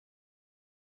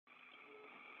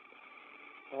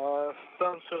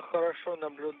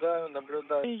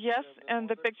Yes, and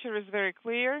the picture is very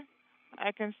clear.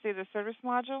 I can see the service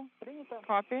module.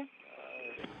 Copy.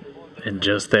 And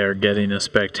just there, getting a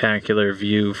spectacular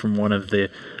view from one of the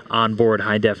onboard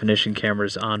high-definition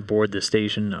cameras on board the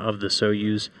station of the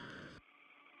Soyuz.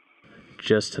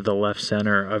 Just to the left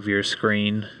center of your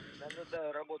screen.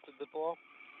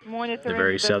 The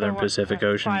very southern Pacific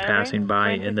Ocean passing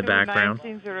by in the background.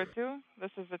 1902.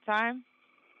 This is the time.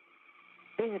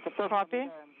 Copy.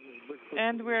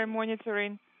 And we're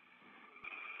monitoring.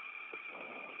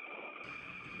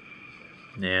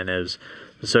 And as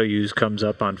the Soyuz comes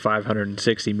up on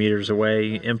 560 meters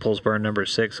away, impulse burn number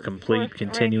 6 complete,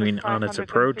 continuing on its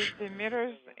approach.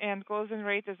 Meters and closing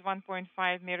rate is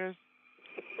 1.5 meters.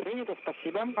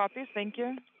 Copy, thank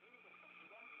you.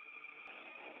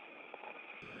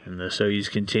 And the Soyuz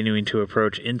continuing to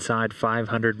approach inside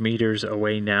 500 meters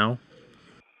away now.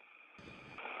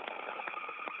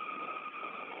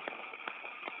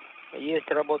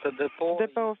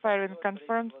 Depot firing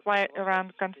confirmed, fly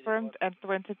around confirmed at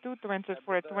 22,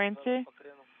 24, 20.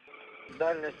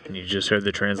 And you just heard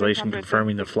the translation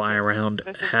confirming the fly around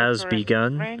has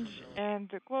begun. Range and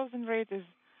the closing rate is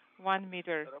 1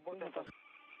 meter.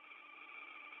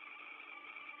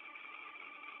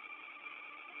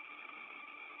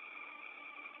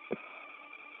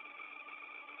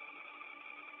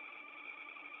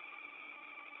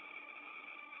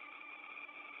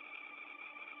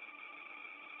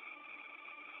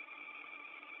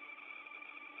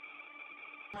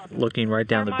 Looking right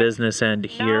down the business end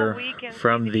here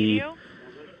from the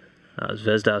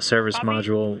Zvezda service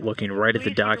module, looking right at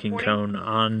the docking cone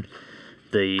on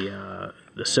the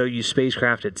Soyuz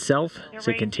spacecraft itself as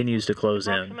it continues to close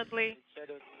in.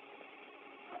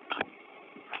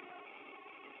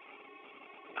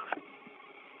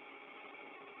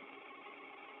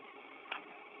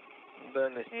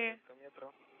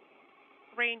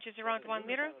 Range is around 1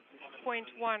 meter.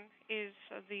 0.1 is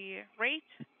the rate.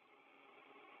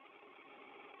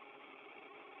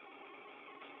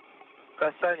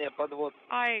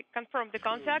 I confirmed the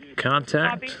contact.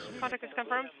 Contact. Copy. Contact is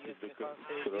confirmed.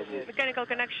 Mechanical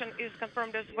connection is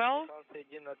confirmed as well.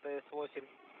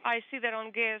 I see that on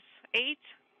gas 8.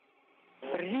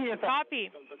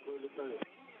 Copy.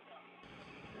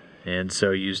 And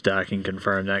Soyuz docking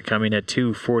confirmed that, coming at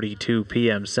 2:42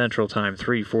 p.m. Central Time,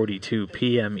 3:42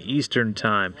 p.m. Eastern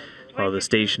Time, while the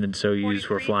station and Soyuz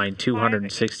were flying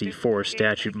 264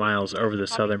 statute miles over the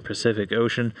southern Pacific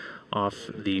Ocean off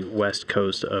the west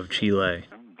coast of Chile.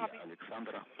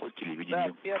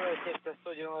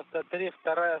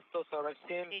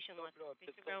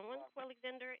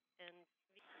 Alexander and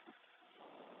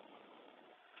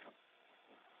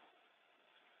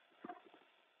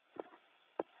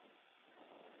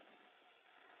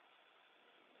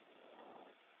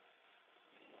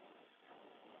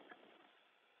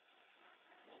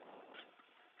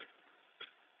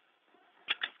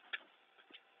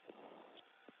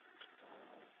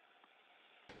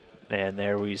And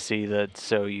there we see the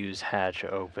Soyuz hatch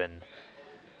open.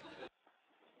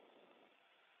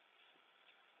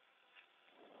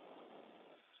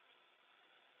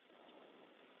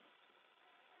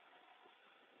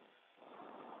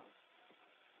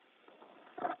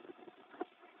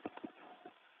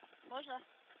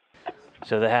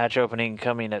 So the hatch opening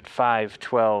coming at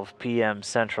 5:12 p.m.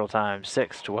 Central Time,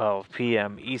 6:12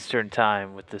 p.m. Eastern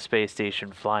Time, with the space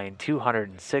station flying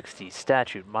 260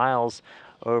 statute miles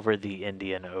over the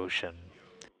Indian Ocean.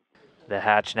 The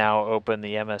hatch now open.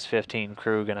 The MS-15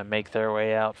 crew going to make their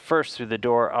way out. First through the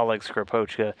door, Oleg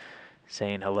Skripochka,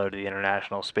 saying hello to the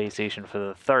International Space Station for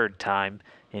the 3rd time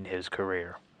in his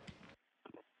career.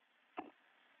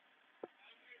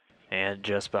 And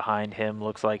just behind him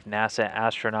looks like NASA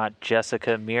astronaut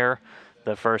Jessica Meir,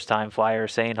 the first-time flyer,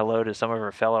 saying hello to some of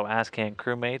her fellow Ascan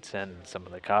crewmates and some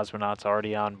of the cosmonauts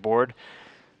already on board,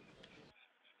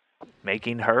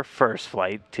 making her first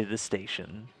flight to the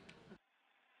station.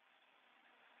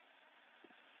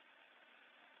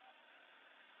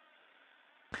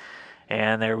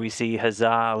 And there we see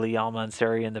Hazzaa,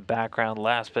 Almansoori in the background.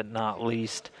 Last but not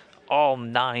least, all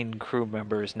 9 crew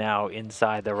members now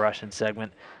inside the Russian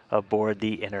segment aboard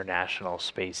the International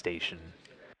Space Station.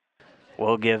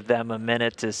 We'll give them a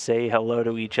minute to say hello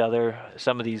to each other.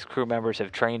 Some of these crew members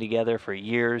have trained together for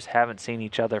years, haven't seen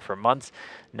each other for months,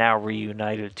 now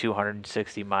reunited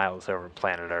 260 miles over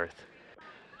planet Earth.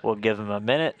 We'll give them a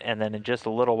minute, and then in just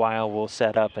a little while we'll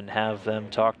set up and have them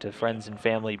talk to friends and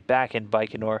family back in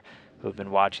Baikonur who have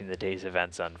been watching the day's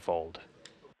events unfold.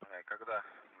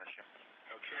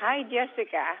 Hi,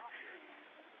 Jessica.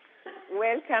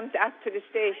 Welcome up to the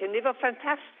station. It was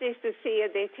fantastic to see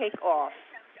they take off.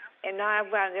 And I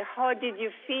wonder, how did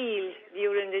you feel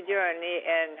during the journey,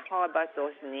 and how about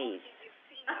those knees?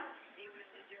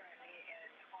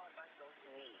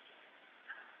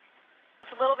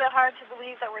 It's a little bit hard to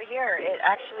believe that we're here. It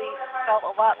actually felt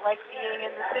a lot like being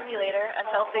in the simulator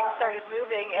until things started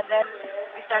moving, and then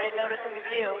we started noticing the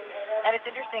view. And it's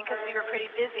interesting because we were pretty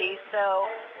busy, so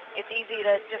it's easy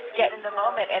to just get in the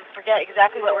moment and forget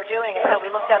exactly what we're doing until we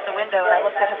looked out the window and I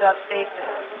looked at Hazzaa's face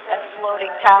and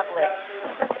floating tablet.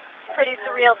 It's pretty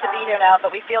surreal to be here now,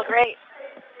 but we feel great.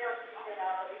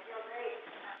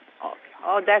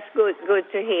 Oh, that's good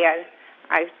to hear.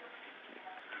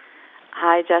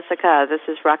 Hi, Jessica. This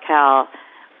is Raquel.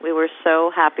 We were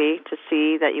so happy to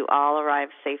see that you all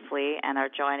arrived safely and are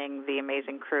joining the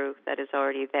amazing crew that is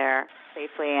already there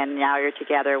safely, and now you're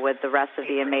together with the rest of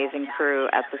the amazing crew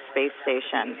at the space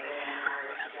station.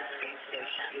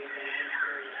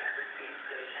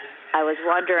 I was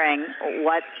wondering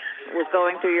what was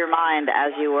going through your mind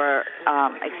as you were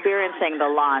experiencing the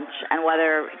launch, and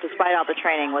whether, despite all the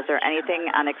training, was there anything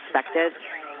unexpected?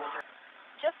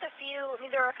 Just a few. I mean,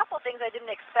 there were a couple of things I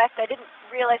didn't expect. I didn't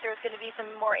realize there was going to be some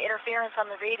more interference on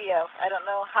the radio. I don't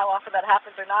know how often that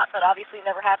happens or not, but obviously it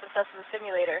never happens to us in the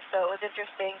simulator. So it was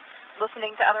interesting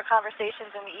listening to other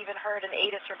conversations, and we even heard an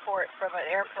ATIS report from an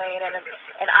airplane and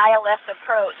an ILS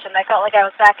approach, and I felt like I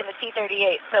was back in the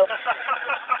T-38. So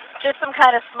just some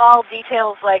kind of small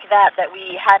details like that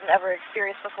we hadn't ever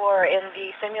experienced before in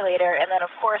the simulator. And then, of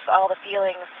course, all the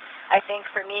feelings. I think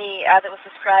for me, as it was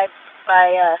described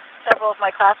by several of my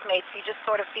classmates, you just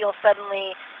sort of feel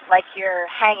suddenly like you're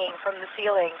hanging from the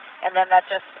ceiling, and then that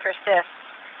just persists.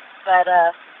 But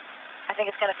I think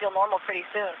it's going to feel normal pretty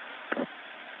soon.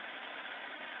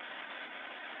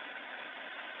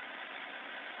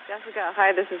 Jessica,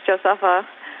 hi, this is Josefa.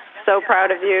 So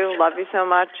proud of you. Love you so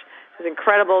much. It was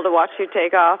incredible to watch you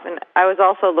take off. And I was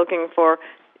also looking for,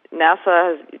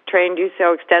 NASA has trained you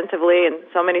so extensively in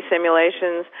so many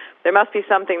simulations. There must be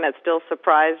something that still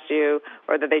surprised you,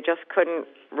 or that they just couldn't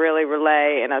really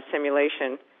relay in a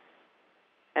simulation.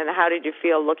 And how did you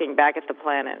feel looking back at the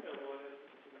planet?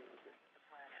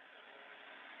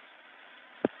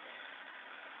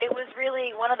 It was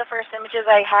really one of the first images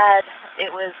I had.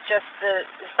 It was just the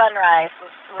sunrise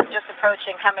was just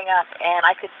approaching, coming up, and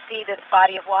I could see this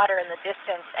body of water in the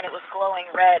distance, and it was glowing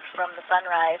red from the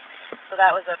sunrise. So that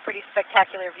was a pretty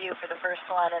spectacular view for the first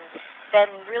one. And then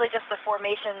really just the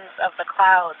formations of the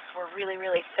clouds were really,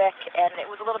 really thick, and it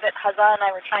was a little bit, Hazzaa and I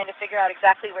were trying to figure out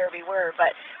exactly where we were,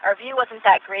 but our view wasn't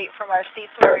that great from our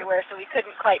seats where we were, so we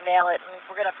couldn't quite nail it. And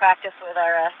we're going to practice with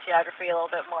our geography a little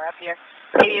bit more up here.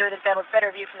 Maybe with a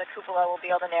better view from the cupola, we'll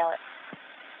be able to nail it.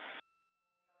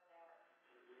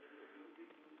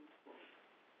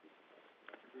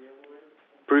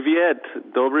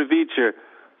 Привет, добрый вечер.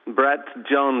 Брат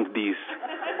Джон здесь.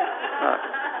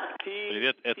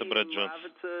 Привет, это брат Джонс.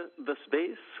 The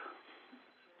space?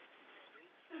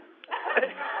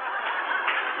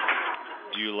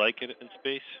 Do you like it in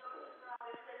space?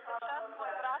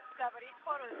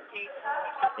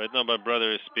 Right now my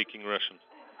brother is speaking Russian.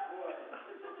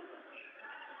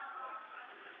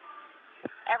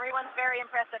 Everyone's very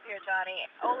impressed up here, Johnny.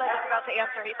 Oleg is about to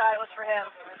answer. He thought it was for him.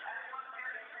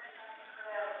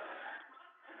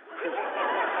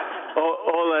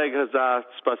 Oleg, Hazzaa,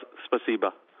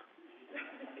 спасибо.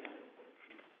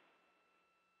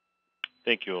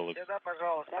 Thank you, Oleg.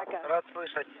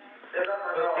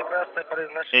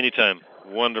 Anytime.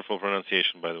 Wonderful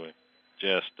pronunciation, by the way.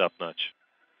 Just top-notch.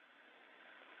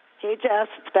 Hey, Jess,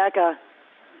 it's Becca.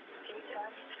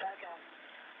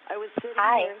 I was sitting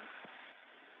here.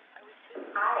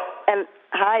 And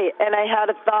I had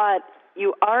a thought.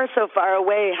 You are so far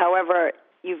away, however,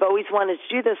 you've always wanted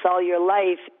to do this all your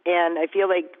life, and I feel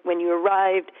like when you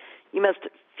arrived, you must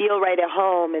feel right at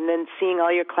home, and then seeing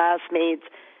all your classmates,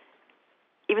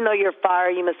 even though you're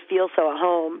far, you must feel so at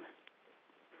home.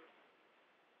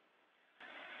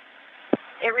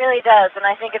 It really does, and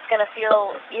I think it's going to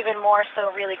feel even more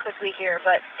so really quickly here.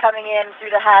 But coming in through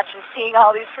the hatch and seeing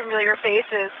all these familiar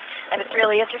faces, and it's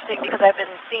really interesting because I've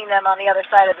been seeing them on the other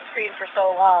side of the screen for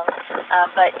so long.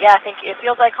 But yeah, I think it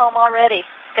feels like home already.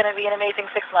 It's going to be an amazing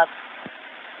 6 months.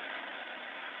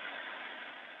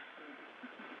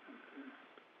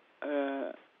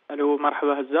 الو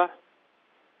مرحبا هزاع.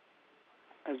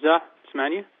 هزاع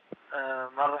تسمعني؟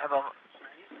 مرحبا.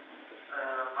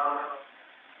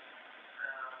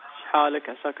 حالك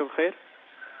عساك بخير؟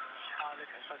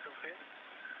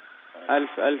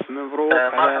 ألف مبروك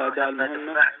على أداء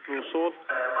المهمة الوصول.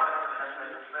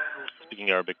 Speaking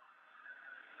Arabic.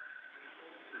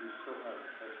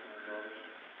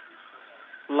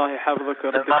 الله يحفظك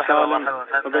ويردك سالم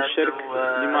وبشرك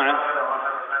بما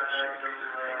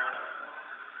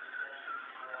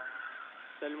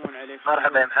يسلمون عليك.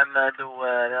 مرحبا يا محمد،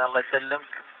 والله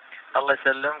يسلمك. الله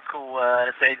يسلمك،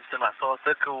 وانا سعيد بسمع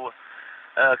صوتك،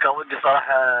 وكان ودي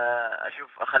صراحة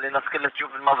اخلي الناس كلها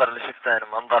تشوف المنظر اللي شفته انا،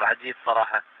 منظر عجيب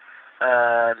صراحة.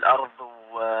 الارض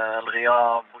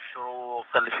والغياب والشروق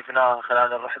اللي شفناه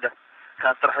خلال الرحلة،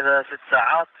 كانت رحلة 6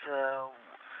 ساعات،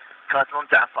 كانت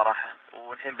ممتعة صراحة.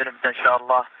 والحين بنبدأ ان شاء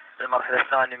الله المرحلة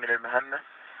الثانية من المهمة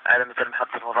على مثل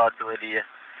محطة الفضاء الدولية.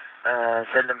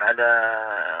 سلم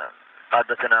على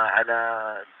قادتنا، على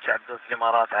شعب دولة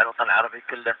الإمارات، على الوطن العربي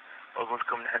كله، وأقول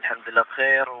لكم نحن الحمد لله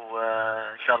بخير،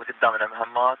 وإن شاء الله قدامنا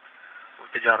مهمات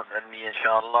وتجارب علمية إن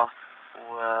شاء الله،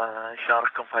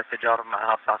 ونشارككم في هالتجارب مع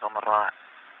هذا الطاقم الرائع.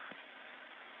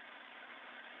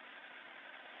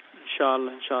 إن شاء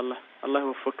الله إن شاء الله، الله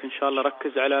يوفقك إن شاء الله.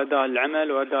 ركز على أداء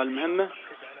العمل وأداء المهمة،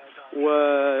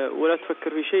 ولا تفكر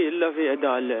في شيء إلا في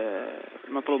أداء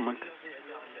المطلوب منك.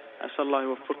 أسأل الله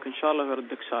يوفقك إن شاء الله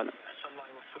ويردك سالم.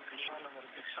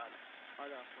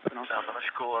 إن شاء الله.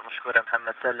 مشكور يا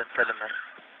محمد. سلم عليك.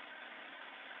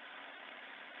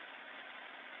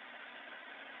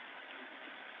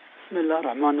 بسم الله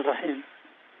الرحمن الرحيم.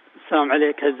 السلام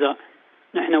عليك هزاء.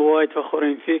 نحن وايد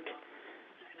فخورين فيك.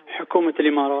 حكومة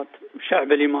الإمارات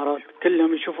وشعب الإمارات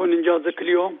كلهم يشوفون إنجازك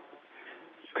اليوم،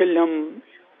 كلهم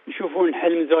يشوفون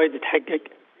حلم زايد يتحقق،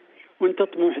 وانت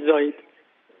طموح زايد،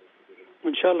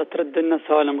 وإن شاء الله ترد لنا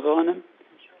سالم غانم،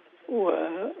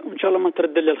 وإن شاء الله ما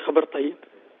ترد لنا الخبر طيب.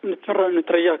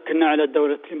 نترياك كنا على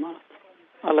دولة الإمارات.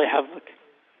 الله يحفظك.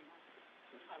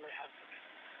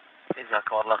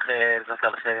 جزاك الله خير، جزاك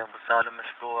الله خير يا أبو سالم.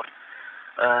 مشكور.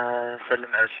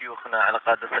 سلم على شيوخنا، على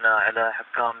قادتنا، على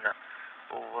حكامنا،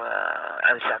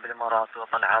 وعلى شعب الإمارات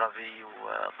والوطن العربي.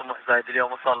 وطموح زايد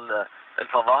اليوم وصل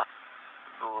الفضاء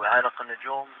وعانق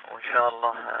النجوم، وإن شاء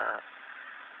الله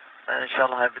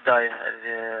هاي بداية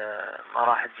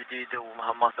مراحل جديدة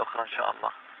ومهمات أخرى إن شاء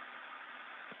الله.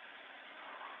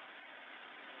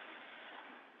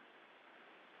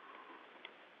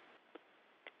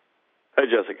 Hi,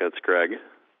 Jessica. It's Greg.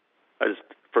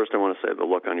 First I want to say the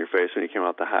look on your face when you came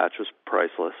out the hatch was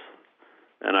priceless,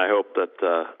 and I hope that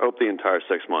the entire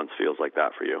 6 months feels like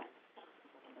that for you.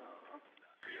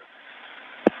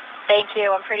 Thank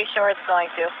you. I'm pretty sure it's going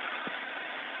to.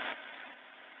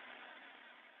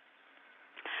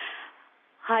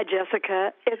 Hi,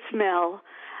 Jessica. It's Mel.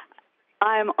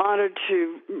 I'm honored to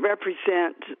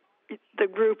represent the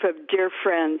group of dear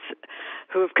friends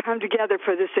who have come together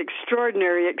for this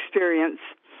extraordinary experience.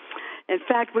 In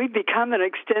fact, we've become an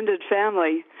extended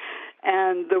family,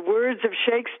 and the words of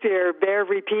Shakespeare bear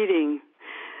repeating.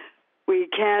 We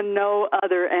can no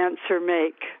other answer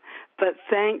make, but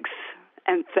thanks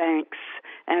and thanks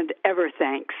and ever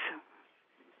thanks.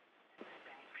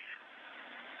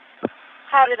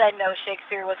 How did I know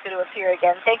Shakespeare was going to appear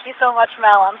again? Thank you so much,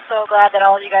 Mel. I'm so glad that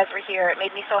all of you guys were here. It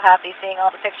made me so happy seeing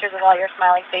all the pictures of all your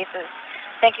smiling faces.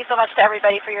 Thank you so much to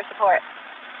everybody for your support.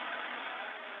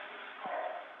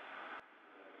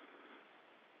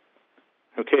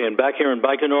 Okay, and back here in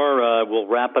Baikonur, we'll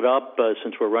wrap it up.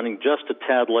 Since we're running just a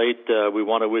tad late, we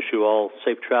want to wish you all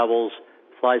safe travels.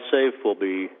 Fly safe. We'll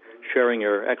be sharing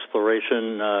your exploration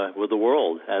with the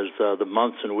world as the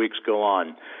months and weeks go on.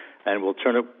 And we'll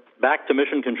turn it back to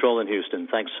Mission Control in Houston.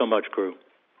 Thanks so much, crew.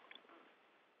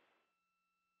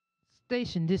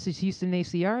 Station, this is Houston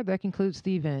ACR. That concludes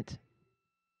the event.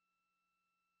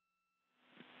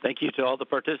 Thank you to all the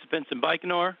participants in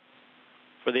Baikonur.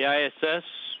 For the ISS,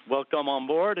 welcome on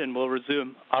board, and we'll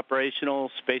resume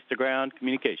operational space-to-ground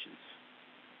communications.